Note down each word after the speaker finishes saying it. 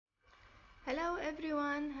Hello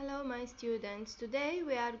everyone, hello my students. Today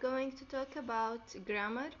we are going to talk about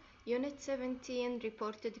grammar, unit 17,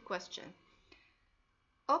 reported question.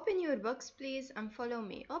 Open your books please and follow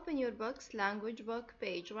me. Open your books, language book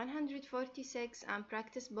page 146 and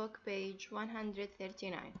practice book page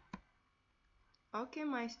 139. Okay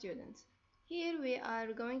my students, here we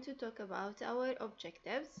are going to talk about our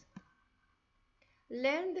objectives.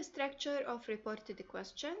 Learn the structure of reported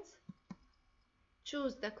questions.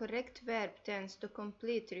 Choose the correct verb tense to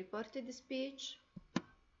complete reported speech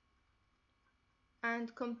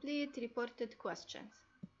and complete reported questions.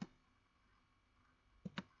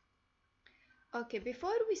 Okay,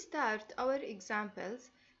 before we start our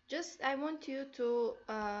examples, I want you to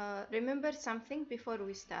remember something before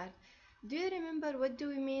we start. Do you remember what do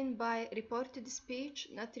we mean by reported speech,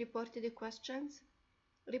 not reported questions?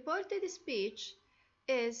 Reported speech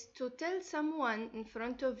is to tell someone in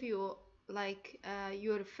front of you, like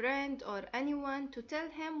your friend or anyone, to tell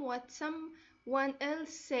him what someone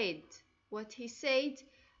else said, what he said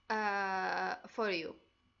for you.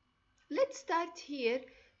 Let's start here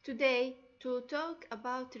today to talk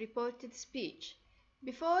about reported speech.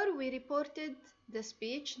 Before we reported the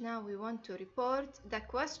speech, now we want to report the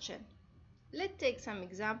question. Let's take some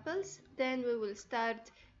examples, then we will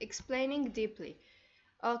start explaining deeply.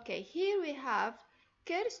 Okay, here we have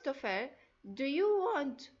Christopher, do you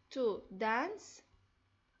want to dance?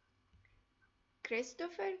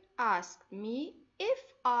 Christopher asked me if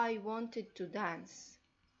I wanted to dance.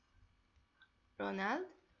 Ronald,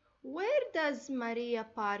 where does Maria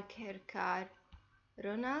park her car?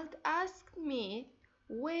 Ronald asked me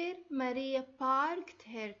where Maria parked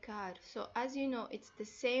her car. So as you know, it's the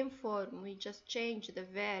same form. We just change the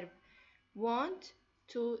verb want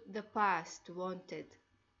to the past wanted.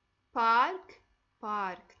 Park,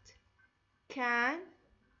 parked. Can,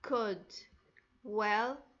 could.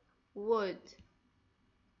 Well, would.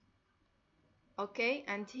 Okay,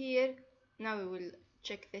 and here now we will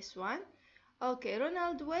check this one. Okay,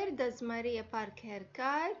 Ronald, where does Maria park her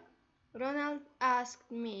car? Ronald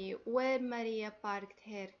asked me where Maria parked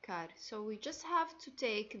her car. So we just have to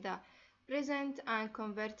take the present and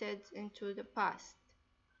convert it into the past.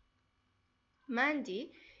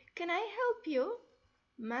 Mandy, can I help you?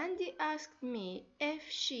 Mandy asked me if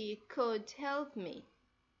she could help me.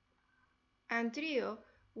 Andrea,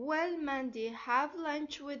 will Mandy have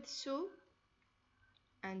lunch with Sue?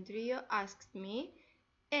 Andrea asked me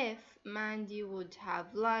if Mandy would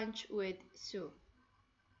have lunch with Sue.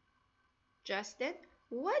 Justin,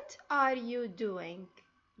 what are you doing?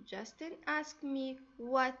 Justin asked me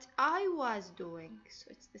what I was doing. So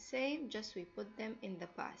it's the same, just we put them in the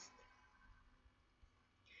past.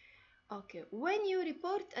 Okay, when you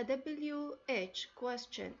report a WH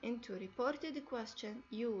question into reported question,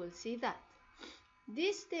 you will see that.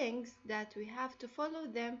 These things that we have to follow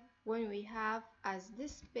them when we have as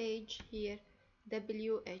this page here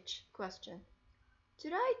WH question.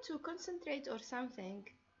 Try to concentrate or something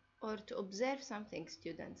or to observe something,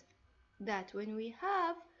 students, that when we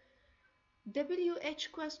have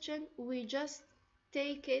WH question, we just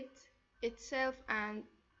take it itself and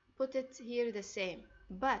put it here the same.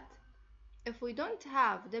 But if we don't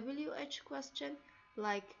have WH question,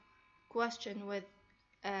 like question with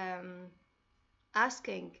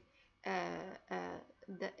asking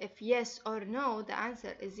if yes or no, the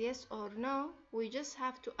answer is yes or no, we just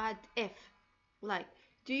have to add if. Like,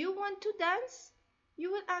 do you want to dance?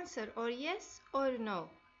 You will answer or yes or no.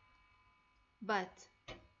 But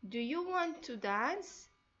do you want to dance?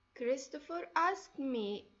 Christopher asked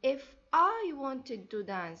me if I wanted to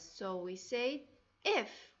dance. So we say if,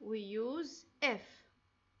 we use if.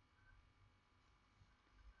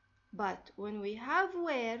 But when we have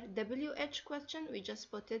where, WH question, we just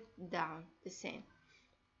put it down, the same.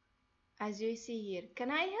 As you see here, can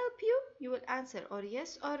I help you? You will answer or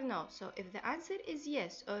yes or no. So if the answer is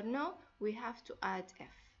yes or no, we have to add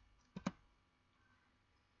if.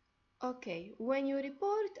 Okay, when you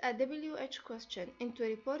report a WH question into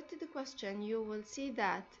reported question, you will see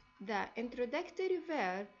that the introductory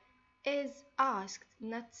verb is asked,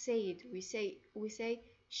 not said. We say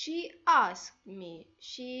she asked me,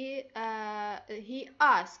 he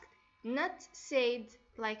asked, not said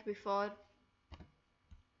like before.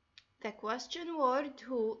 The question word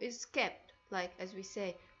who is kept, like as we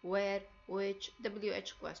say where, which,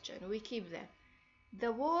 WH question, we keep them.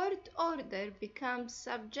 The word order becomes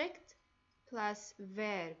subject plus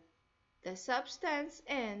verb. The substance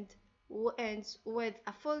ends with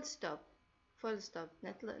a full stop,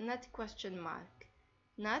 not question mark,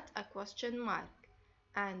 not a question mark.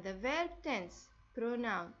 And the verb tense,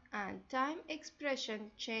 pronoun, and time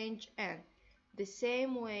expression change in the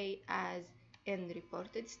same way as in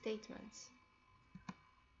reported statements.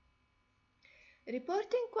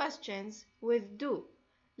 Reporting questions with do.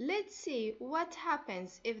 Let's see what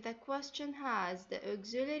happens if the question has the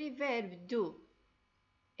auxiliary verb do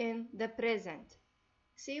in the present.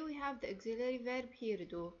 See, we have the auxiliary verb here,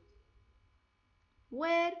 do.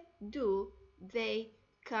 Where do they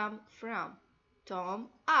come from? Tom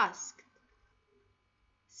asked.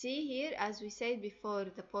 See here, as we said before,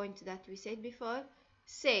 the point that we said before,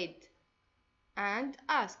 said and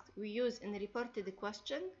asked. We use in the reported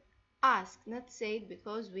question asked, not said,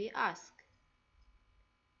 because we ask.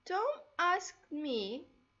 Tom asked me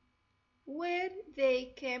where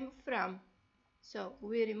they came from. So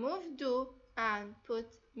we remove do and put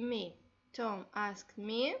me. Tom asked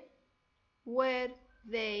me where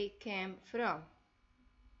they came from.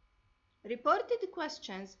 Reported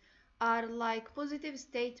questions are like positive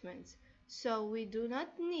statements, so we do not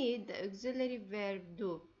need the auxiliary verb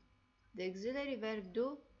do. The auxiliary verb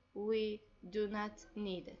do, we do not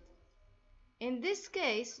need it. In this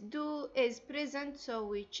case, do is present, so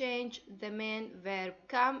we change the main verb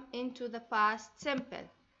come into the past simple.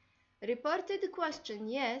 Reported question,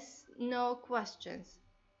 yes, no questions.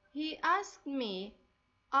 He asked me,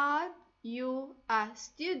 are you a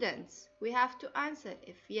student? We have to answer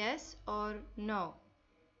if yes or no.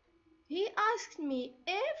 He asked me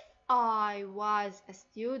if I was a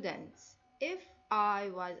student. If I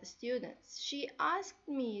was a student. She asked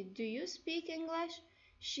me, do you speak English?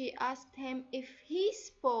 She asked him if he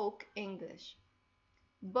spoke English.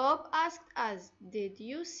 Bob asked us, did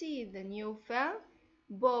you see the new film?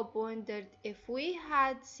 Bob wondered if we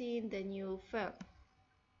had seen the new film.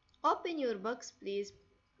 Open your books, please.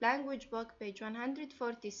 Language book, page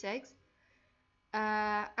 146.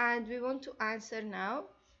 And we want to answer now.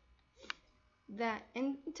 The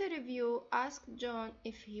interview asked John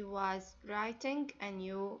if he was writing a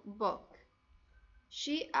new book.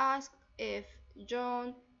 She asked if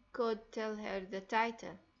John could tell her the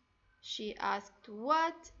title. She asked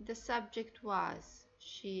what the subject was.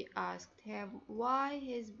 She asked him why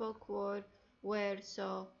his books were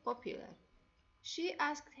so popular. She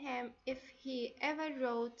asked him if he ever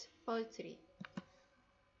wrote poetry.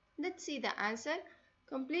 Let's see the answer.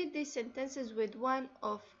 Complete these sentences with one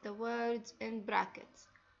of the words in brackets.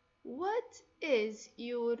 What is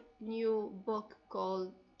your new book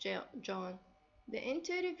called, John? The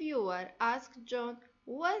interviewer asked John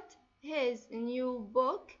what his new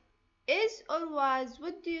book is or was.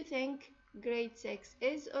 What do you think? Grade 6.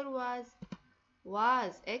 Is or was?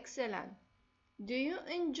 Was. Excellent. Do you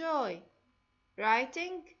enjoy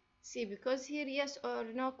writing? See, because here yes or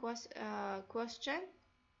no question,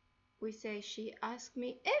 we say she asked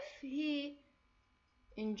me if he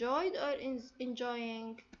enjoyed or is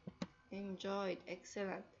enjoying. Enjoyed.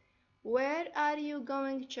 Excellent. Where are you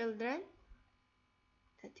going, children?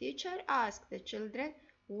 The teacher asked the children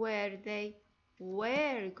where they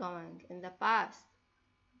were going in the past.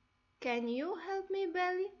 Can you help me,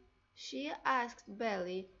 Billy? She asked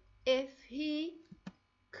Billy if he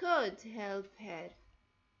could help her.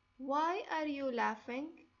 Why are you laughing?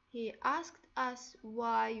 He asked us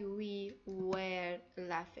why we were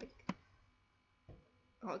laughing.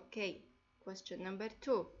 Okay, question number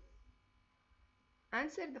 2.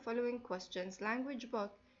 Answer the following questions. Language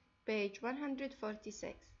book, page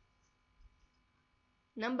 146.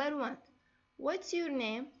 Number 1. What's your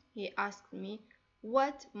name? He asked me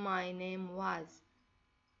what my name was.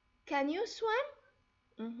 Can you swim?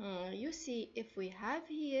 You see, if we have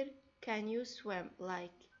here, can you swim,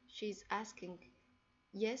 like she's asking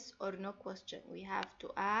yes or no question, we have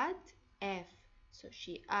to add if. So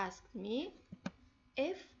she asked me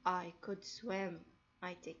if I could swim.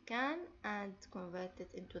 I take can and convert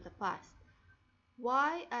it into the past.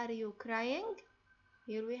 Why are you crying?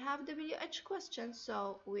 Here we have WH question,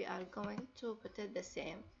 so we are going to put it the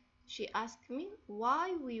same. She asked me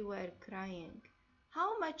why we were crying.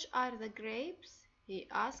 How much are the grapes? He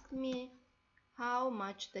asked me how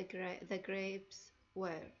much the grapes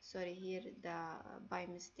were. Sorry, here by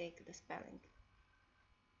mistake the spelling.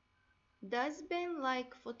 Does Ben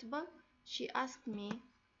like football? She asked me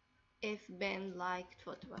if Ben liked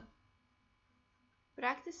football.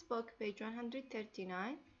 Practice book, page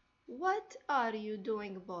 139. What are you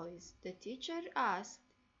doing, boys? The teacher asked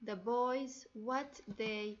the boys what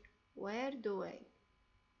they were doing.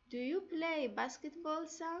 Do you play basketball,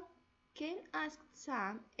 Sam? Ken asked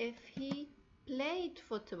Sam if he played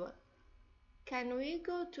football. Can we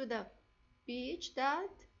go to the beach, Dad?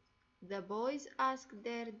 The boys asked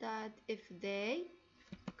their dad if they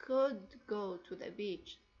could go to the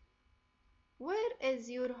beach. Where is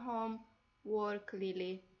your homework,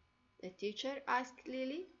 Lily? The teacher asked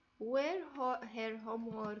Lily where her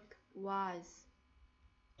homework was.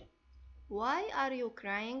 Why are you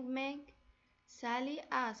crying, Meg? Sally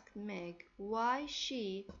asked Meg why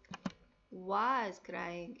she was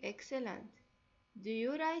crying. Excellent. Do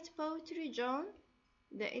you write poetry, John?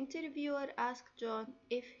 The interviewer asked John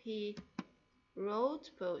if he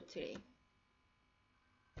wrote poetry.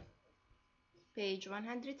 Page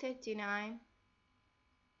 139.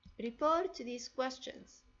 Report these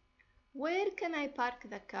questions. Where can I park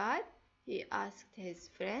the car? He asked his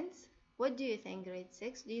friends. What do you think, grade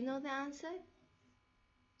 6? Do you know the answer?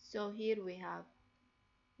 So here we have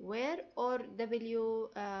where or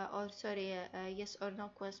yes or no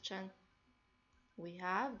question. We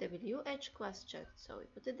have WH question, so we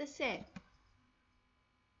put it the same.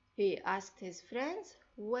 He asked his friends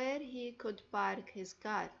where he could park his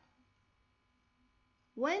car.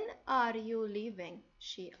 When are you leaving?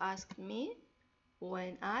 She asked me.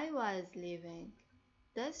 When I was leaving.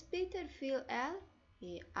 Does Peter feel ill?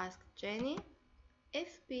 He asked Jenny.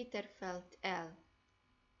 If Peter felt ill.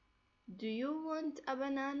 Do you want a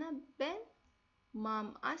banana, Ben?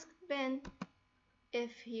 Mom asked Ben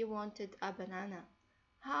if he wanted a banana.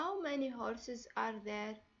 How many horses are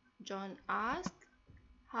there? John asked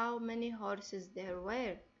how many horses there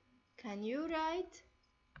were. Can you ride?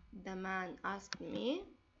 The man asked me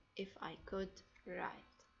if I could ride.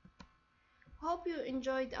 Hope you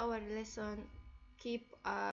enjoyed our lesson. Keep